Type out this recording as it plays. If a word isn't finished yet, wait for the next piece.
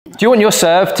Do you want your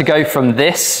serve to go from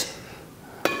this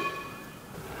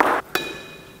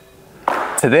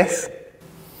to this?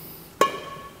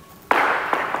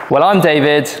 Well, I'm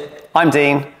David. I'm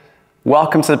Dean.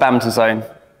 Welcome to the Badminton Zone.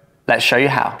 Let's show you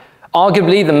how.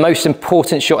 Arguably the most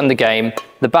important shot in the game,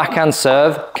 the backhand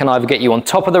serve can either get you on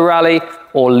top of the rally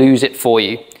or lose it for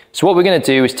you. So what we're going to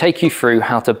do is take you through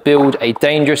how to build a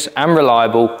dangerous and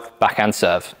reliable backhand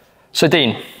serve. So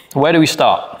Dean, where do we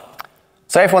start?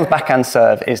 So everyone's backhand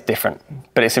serve is different,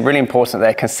 but it's really important that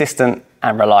they're consistent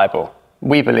and reliable.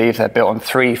 We believe they're built on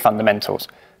three fundamentals: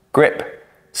 grip,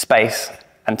 space,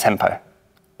 and tempo.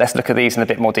 Let's look at these in a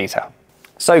bit more detail.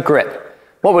 So grip.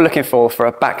 What we're looking for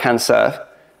a backhand serve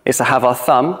is to have our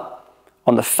thumb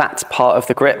on the fat part of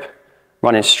the grip,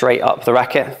 running straight up the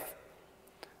racket.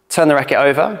 Turn the racket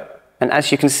over, and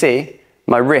as you can see,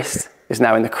 my wrist is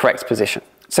now in the correct position.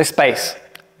 So space.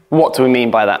 What do we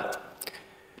mean by that?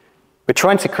 We're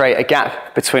trying to create a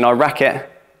gap between our racket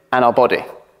and our body,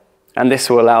 and this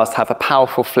will allow us to have a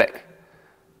powerful flick,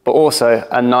 but also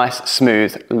a nice,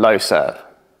 smooth, low serve.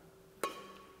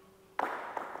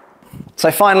 So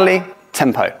finally,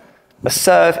 tempo. A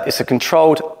serve is a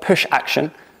controlled push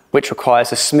action which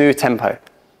requires a smooth tempo.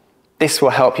 This will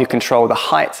help you control the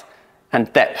height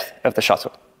and depth of the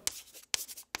shuttle.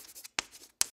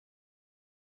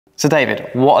 So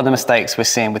David, what are the mistakes we're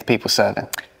seeing with people serving?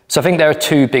 So I think there are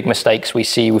two big mistakes we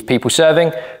see with people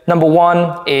serving. Number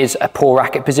one is a poor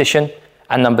racket position,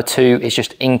 and number two is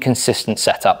just inconsistent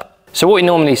setup. So what we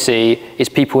normally see is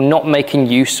people not making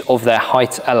use of their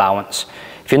height allowance.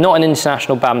 If you're not in an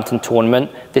international badminton tournament,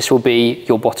 this will be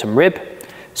your bottom rib.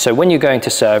 So when you're going to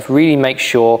serve, really make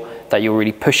sure that you're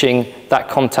really pushing that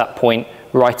contact point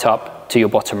right up to your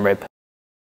bottom rib.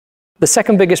 The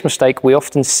second biggest mistake we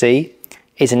often see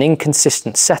is an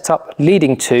inconsistent setup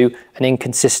leading to an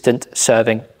inconsistent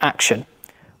serving action.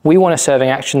 We want a serving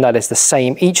action that is the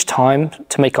same each time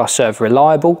to make our serve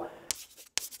reliable.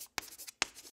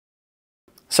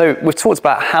 So we've talked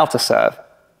about how to serve,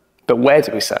 but where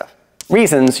do we serve?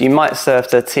 Reasons you might serve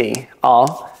to the tee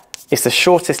are: it's the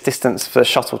shortest distance for the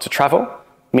shuttle to travel,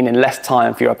 meaning less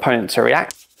time for your opponent to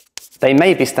react. They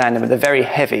may be standing with a very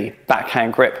heavy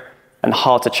backhand grip and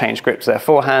hard to change grip to their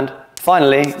forehand.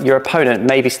 Finally, your opponent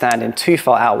may be standing too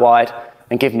far out wide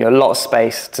and giving you a lot of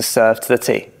space to serve to the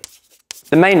tee.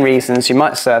 The main reasons you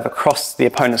might serve across the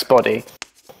opponent's body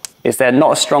is they're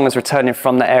not as strong as returning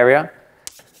from the area,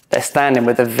 they're standing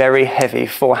with a very heavy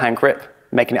forehand grip,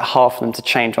 making it hard for them to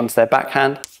change onto their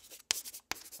backhand,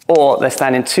 or they're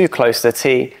standing too close to the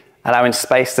tee, allowing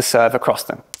space to serve across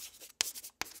them.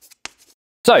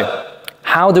 So,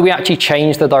 how do we actually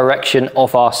change the direction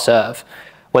of our serve?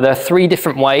 Well, there are three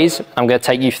different ways. I'm going to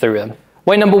take you through them.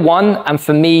 Way number one, and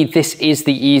for me this is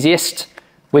the easiest,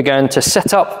 we're going to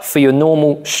set up for your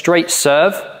normal straight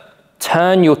serve,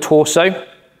 turn your torso,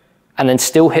 and then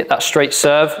still hit that straight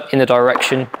serve in the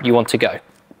direction you want to go.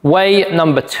 Way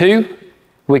number two,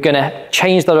 we're going to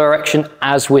change the direction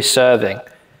as we're serving.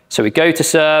 So we go to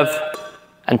serve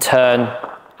and turn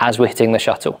as we're hitting the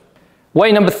shuttle.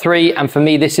 Way number three, and for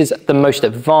me this is the most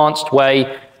advanced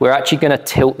way, we're actually going to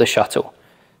tilt the shuttle.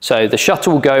 So the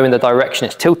shuttle will go in the direction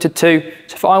it's tilted to.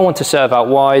 So if I want to serve out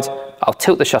wide, I'll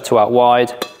tilt the shuttle out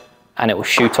wide and it will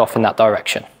shoot off in that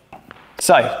direction.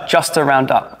 So just to round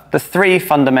up, the three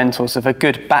fundamentals of a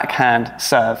good backhand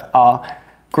serve are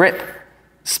grip,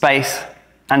 space,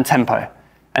 and tempo.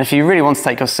 And if you really want to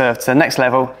take your serve to the next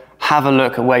level, have a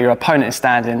look at where your opponent is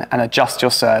standing and adjust your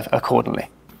serve accordingly.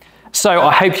 So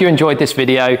I hope you enjoyed this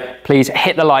video. Please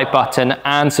hit the like button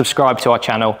and subscribe to our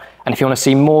channel. And if you want to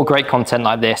see more great content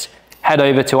like this, head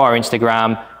over to our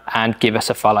Instagram and give us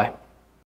a follow.